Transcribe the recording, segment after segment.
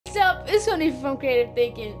It's Tony from Creative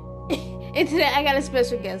Thinking. And today I got a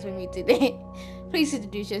special guest with me today. Please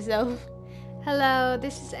introduce yourself. Hello,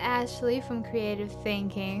 this is Ashley from Creative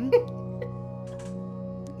Thinking.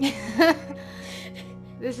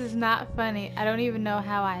 This is not funny. I don't even know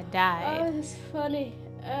how I died. Oh, that's funny.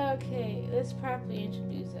 Okay, let's properly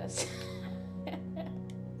introduce us.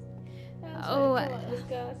 Oh, come on, let's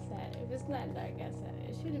go outside. If it's not dark outside,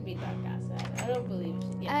 it shouldn't be dark outside. I don't believe it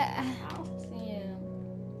should. Yeah.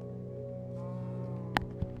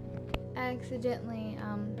 I accidentally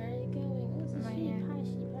Where are you going? What's the right sheep? here. Hi,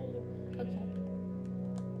 sheep. How you? Okay.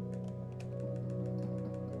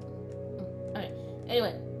 Alright.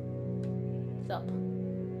 Anyway. So,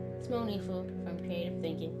 it's Monifa from Creative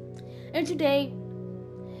Thinking. And today,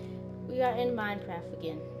 we are in Minecraft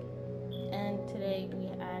again. And today, we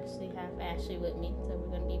actually have Ashley with me. So,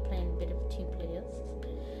 we're going to be playing a bit of 2 players.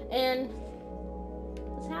 And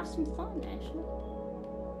let's have some fun, Ashley.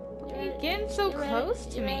 You're getting so close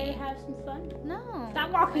to you ready me. to have some fun? No.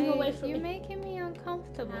 Stop walking away from You're me. making me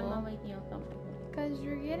uncomfortable. How am I making you uncomfortable? Because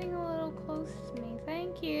you're getting a little close to me.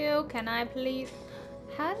 Thank you. Can I please?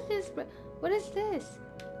 How did this? What is this?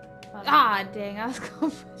 Ah, dang! I was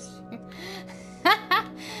gonna push you. I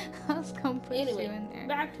was gonna push you in there.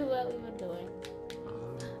 Back to what we were doing.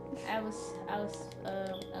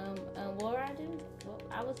 What were I doing?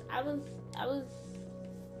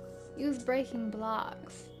 You was breaking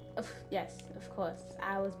blocks. Yes, of course.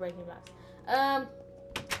 I was breaking blocks.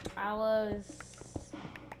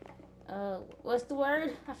 What's the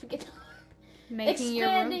word? I forget. Making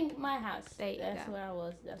Expanding your room. my house. That's what I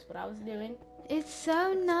was. That's what I was doing. It's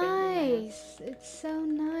so nice. It's so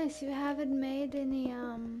nice. You haven't made any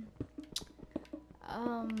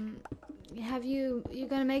have you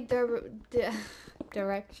gonna make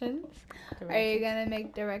directions? Are you gonna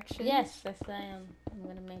make directions? Yes, that's what I am. I'm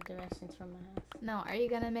gonna make directions for my house. No, are you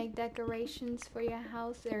gonna make decorations for your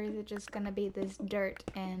house, or is it just gonna be this dirt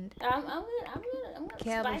and I'm gonna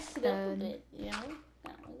spice it up a bit, you know?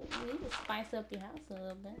 You need to spice up your house a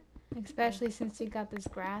little bit. Especially since you got this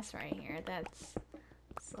grass right here. That's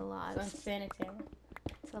a lot. It's unsanitary.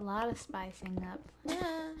 It's a lot of spicing up.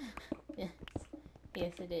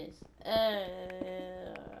 Yes, it is.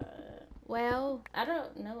 Well, I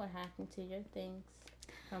don't know what happened to your things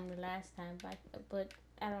from the last time, but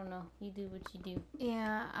I don't know. You do what you do.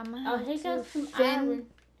 Yeah, I'm gonna have he to got some iron.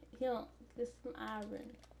 He'll get some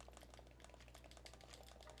iron.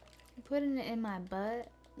 You putting it in my butt?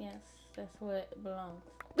 Yes, that's where it belongs.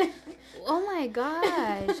 Oh my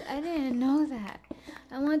gosh, I didn't know that.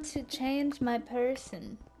 I want to change my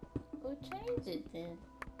person. Well, change it then.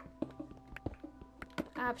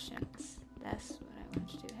 Options. That's what I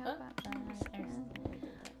want you to do. How about this?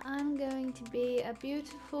 I'm That's going to be a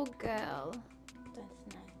beautiful girl.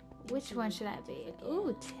 nice. Which one should I be?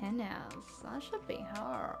 Ooh, tennis. That should be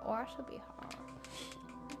her. Or I should be her.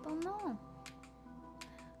 I don't know.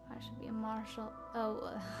 I should be a martial.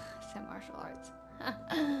 Oh, I said martial arts.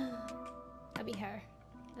 I'll be her.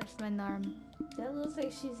 That's my norm. That looks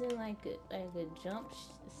like she's in like a jump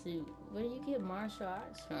suit. Where do you get martial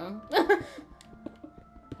arts from?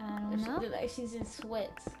 I don't know. She look like she's in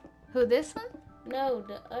sweats. Who, this one? No,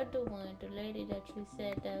 the other one, the lady that you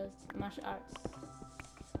said does martial arts.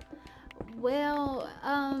 Well,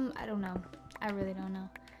 I don't know. I really don't know.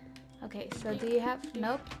 Okay, so do you have?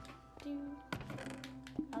 Nope.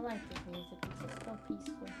 I like this music. It's just so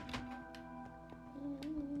peaceful.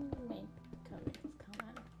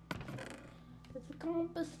 It's gonna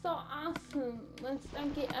be so awesome. Once I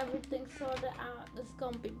get everything sorted out, it's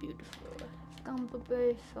gonna be beautiful. It's gonna be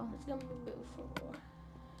beautiful. It's gonna be beautiful.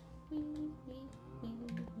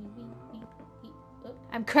 Oh.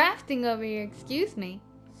 I'm crafting over here. Excuse me.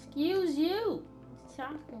 Excuse you. What you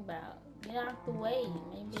talking about? Get out the way.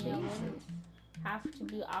 Maybe I wouldn't have to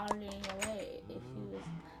be all in your way if you was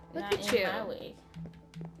not in my way.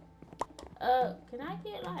 Can I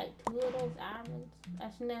get like 2 of those islands?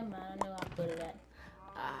 Actually, never mind. I know I put it at.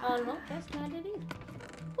 Oh no, that's not it either.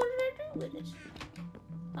 What did I do with it?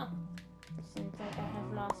 Huh. Seems like I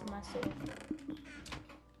have lost my sword.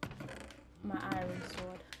 My iron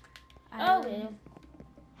sword. Oh well.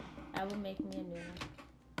 I will make me a new one.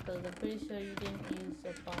 Because I'm pretty sure you didn't use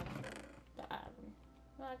up all the iron.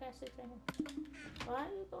 Well, I got 6 right here. Why are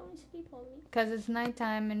you going to sleep on me? Because it's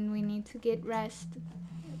nighttime and we need to get rest.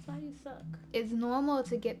 That's why you suck. It's normal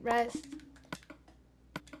to get rest.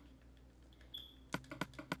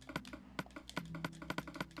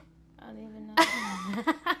 I don't even know.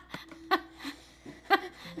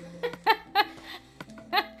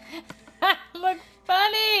 Look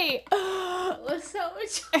funny. What's up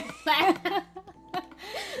with you?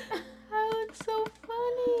 I look so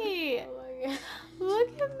funny.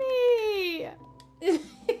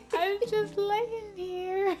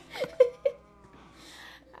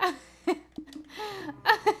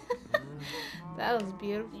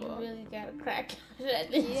 beautiful. You really got a crack out of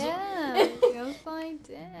that, didn't you? Yeah, yes I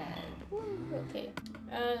did. Okay.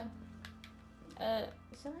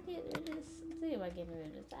 Should I get rid of this? Let's see if I get rid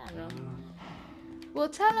of this. I don't know. Well,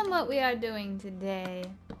 tell them what we are doing today.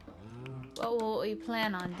 What will we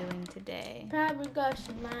plan on doing today? Probably go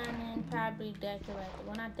some mining, probably decorate.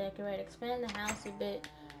 Well, not decorate, expand the house a bit.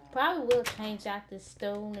 Probably will change out the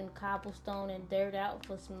stone and cobblestone and dirt out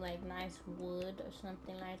for some like nice wood or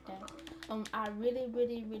something like that. I really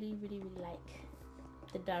like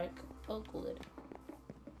the dark oak wood.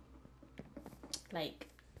 Like,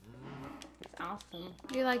 it's awesome.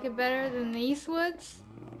 You like it better than these woods?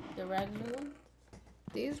 The regular one,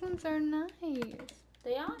 These ones are nice.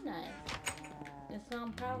 they are nice. And so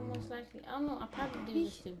I'm probably most likely, I don't know, I'll probably do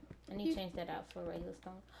this too. I need to change that out for regular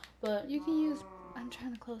stone. But You can use. I'm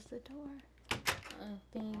trying to close the door.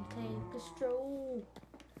 then take a stroll.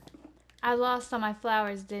 I lost all my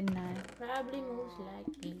flowers, didn't I? Probably most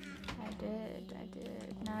likely. I did.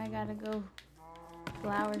 Now I gotta go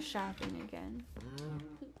flower shopping again.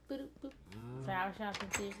 Flower shopping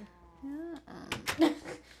season. Yeah.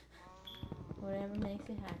 Whatever makes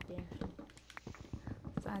you happy.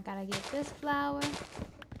 So I gotta get this flower.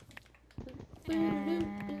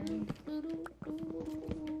 And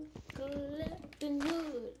Collecting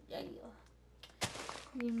wood. Yeah.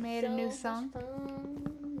 you made a new song?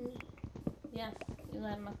 Yes, you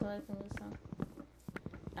like my collecting wood song.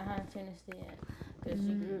 I haven't finished it yet. Because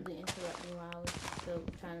you rudely interrupted me while I was still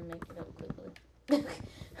trying to make it up quickly.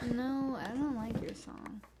 No, I don't like your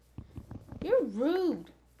song. You're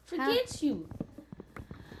rude. Forget you.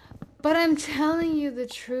 But I'm telling you the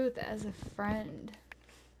truth as a friend.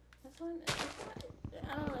 That's why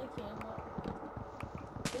I don't like you anymore.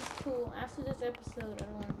 It's cool. After this episode, I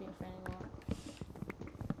don't want to be a friend anymore.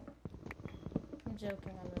 I'm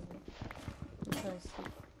joking. I love you. Because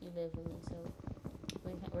you live with me, so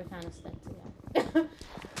we're kind of stuck together.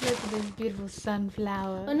 Look at this beautiful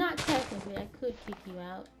sunflower. Well, not technically. I could kick you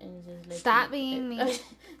out and just let Stop you, being mean.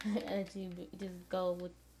 let you just go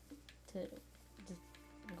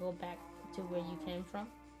go back to where you came from.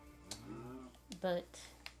 But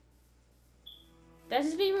that's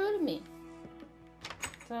just be rude to me.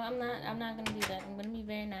 So I'm not gonna do that. I'm gonna be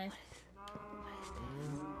very nice.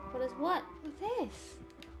 What is what? What's this?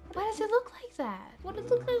 Why does it look like that? What does it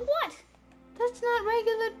look like? What? That's not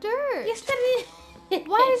regular dirt. Yes, that is.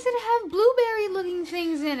 Why does it have blueberry looking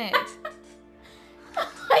things in it? Oh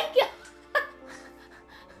my god.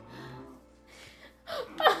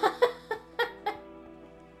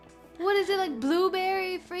 What is it, like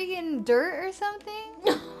blueberry freaking dirt or something?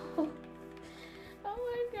 Oh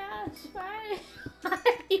my gosh, why are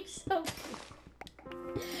you so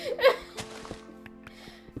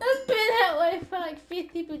That's been that way for like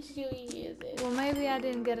 50 bajillion years. Well, maybe I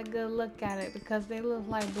didn't get a good look at it because they look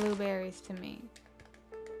like blueberries to me.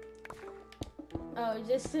 Oh,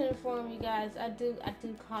 just to inform you guys, I do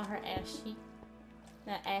call her Ashley,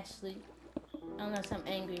 not Ashley. I don't know if I'm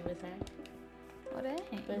angry with her. What is?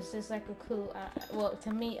 But it's just like a cool, well,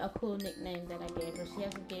 to me, a cool nickname that I gave her. She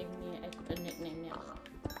hasn't given me a nickname yet.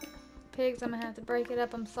 Pigs, I'm gonna have to break it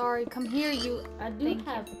up. I'm sorry. Come here, you. I do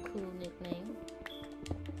have a cool nickname.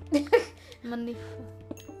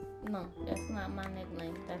 No, that's not my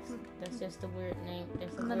nickname. That's just a weird name.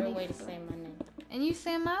 That's a weird way to say my name. And you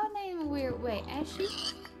say my name a weird way. Ashley?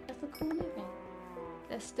 That's a cool nickname.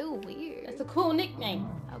 That's still weird. That's a cool nickname.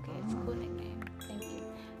 Okay, it's a cool nickname. Thank you.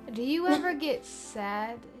 Do you ever get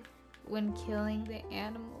sad when killing the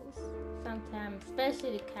animals? Sometimes,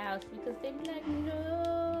 especially the cows, because they be like,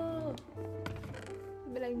 no.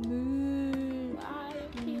 Be like, moo. Why are you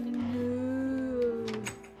killing me? Moo.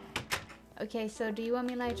 Okay, so do you want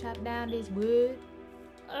me to like chop down this wood?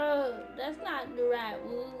 Oh, that's not the right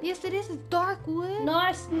wood. Yes, it is. It's dark wood. No,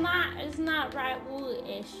 it's not. It's not right wood,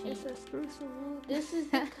 Ashley. It's a spruce wood. This is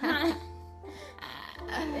the kind.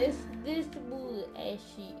 It's this wood,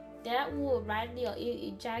 Ashley. That wood right there is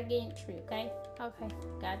a gigantic tree, okay? Okay.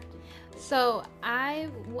 Got you. So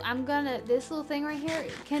I'm gonna, this little thing right here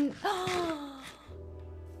can, it's the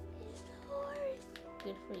horse.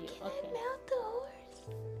 Good for you. Can I Okay. mount the horse?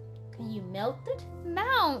 Can you melt it?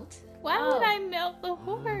 Mount? Why would I melt the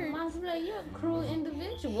horse? Masula, you're a cruel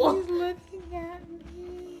individual. He's looking at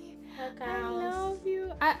me. Okay, I love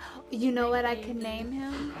you. You know what I can name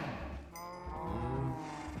him?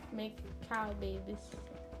 Make cow babies.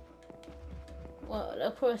 Well,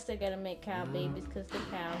 of course they gotta make cow babies because they're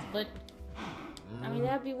cows. But I mean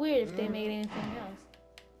that'd be weird if they made anything else.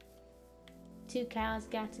 Two cows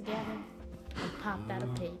got together and popped out a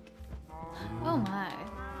pig. Oh my.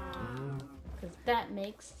 Because that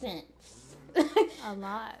makes sense. A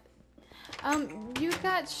lot. You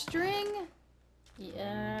got string?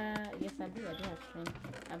 Yeah, yes I do. I do have string.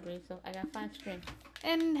 I believe so. I got 5 string.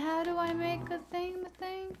 And how do I make a thing?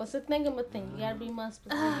 What's the thing? You gotta be more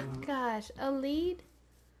specific. Oh gosh, a lead?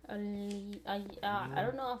 I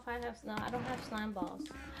don't know if I have. No, I don't have slime balls.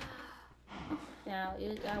 Now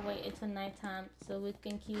you gotta wait until nighttime so we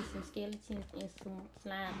can kill some skeletons and some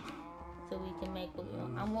slime, so we can make a meal.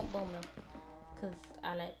 I want bone meal, cause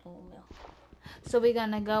I like bone meal. So we're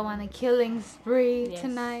gonna go on a killing spree Yes.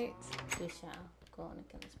 tonight. We shall go on a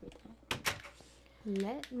killing spree tonight.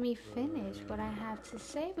 Let me finish what I have to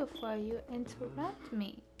say before you interrupt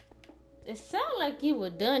me. It sounded like you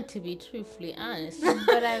were done, to be truthfully honest.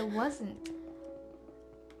 But I wasn't.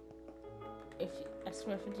 I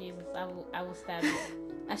swear for Jesus, I will stab you.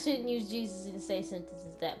 I shouldn't use Jesus in the same sentence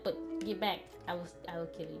as that, but get back. I will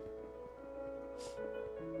kill you.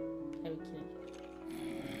 I will kill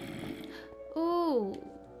you. Ooh,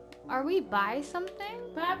 are we by something?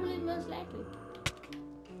 Probably, most likely.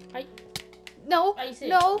 No, Are you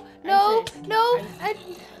serious? no. Are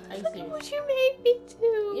you Look at serious? what you made me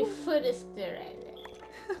do. Your foot is still right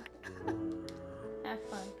there. Have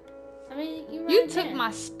fun. I mean, You took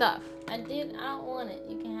my stuff. I did. I don't want it.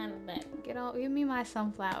 You can have it back. Give me my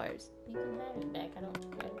sunflowers. You can have it back. I don't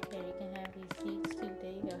care. You can have these seeds too.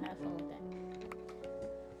 There you go. Have fun with that.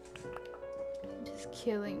 Just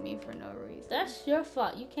killing me for no reason. That's your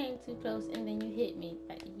fault. You came too close and then you hit me.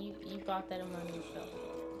 You brought that among yourself.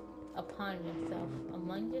 Upon yourself.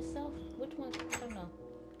 Among yourself? Which one? I don't know.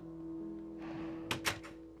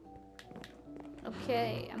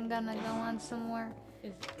 Okay, I'm gonna go on some more.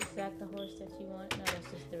 Is that the horse that you want? No, that's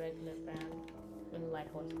just the regular brown and white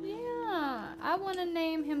horse. Yeah, I want to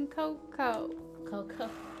name him Coco. Coco.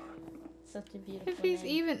 Such a beautiful If he's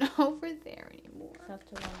name. even over there anymore. Such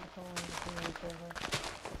a wonderful, wonderful name for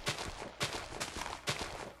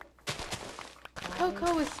her.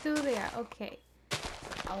 Coco is still there. Okay.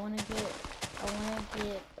 I wanna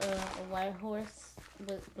get a white horse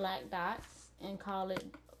with black dots and call it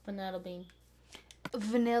Vanilla Bean.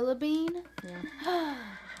 Vanilla Bean? Yeah.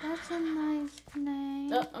 That's a nice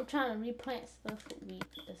name. Oh, I'm trying to replant stuff with wheat.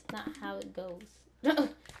 That's not how it goes.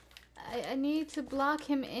 I need to block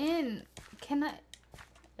him in. Can I?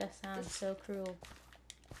 That sounds so cruel.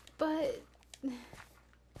 But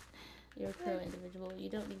You're a cruel individual. You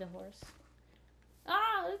don't need a horse.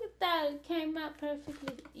 Ah, look at that. It came out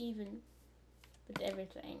perfectly even with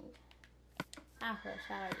everything. Ah, horse,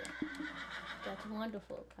 how are you? That's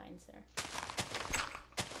wonderful, kind sir.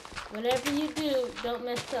 Whatever you do, don't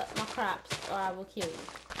mess up my crops or I will kill you.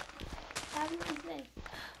 Have a nice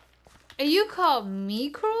day. you called me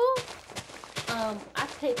cruel? I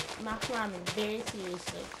take my farming very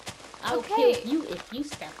seriously. I will Okay. kill you if you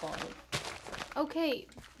step on me. Okay,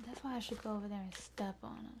 that's why I should go over there and step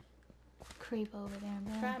on him. Creep over there and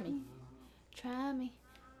be Try like, me. Try me.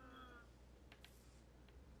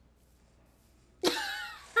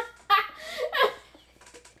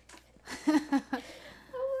 Oh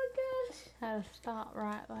my gosh. Had to stop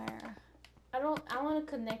right there. I want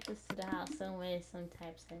to connect this to the house some way, some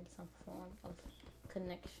type, some form of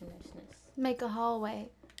connectionishness. Make a hallway.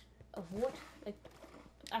 Of what? Like,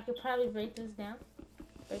 I could probably break this down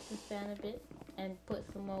a bit, and put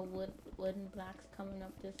some more wooden blocks coming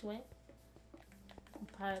up this way. And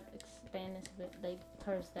probably expand this bit, like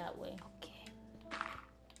towards that way. Okay.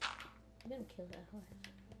 I'm gonna kill that horse.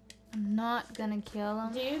 I'm not gonna kill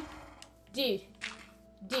him. Dude.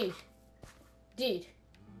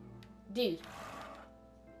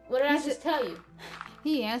 What did I just tell you?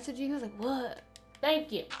 He answered you. He was like, what?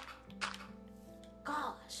 Thank you.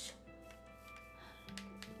 Gosh.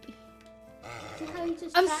 See how you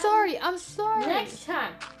just I'm tried me? sorry. I'm sorry.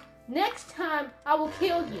 Next time, I will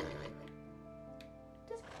kill you.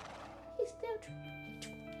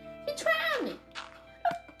 He tried me.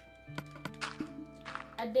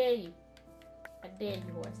 I dare you. I dare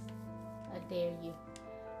you, horse. I dare you.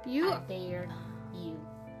 You I dare you.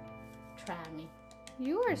 Try me.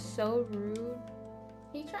 you are so rude.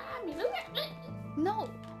 He tried me. Look at me. No,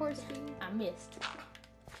 horsey. I missed.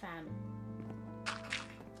 Try me.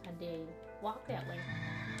 I dare you. Walk that way.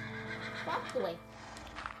 Walk the way.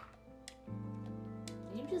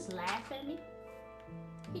 Did you just laugh at me?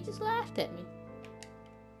 He just laughed at me.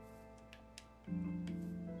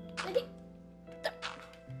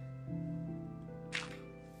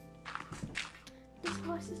 This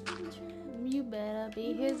horse is really trying. You better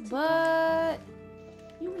be his butt.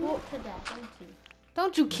 You want to die, don't you?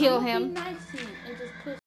 Don't you kill I'm gonna him. Be nice to you and just push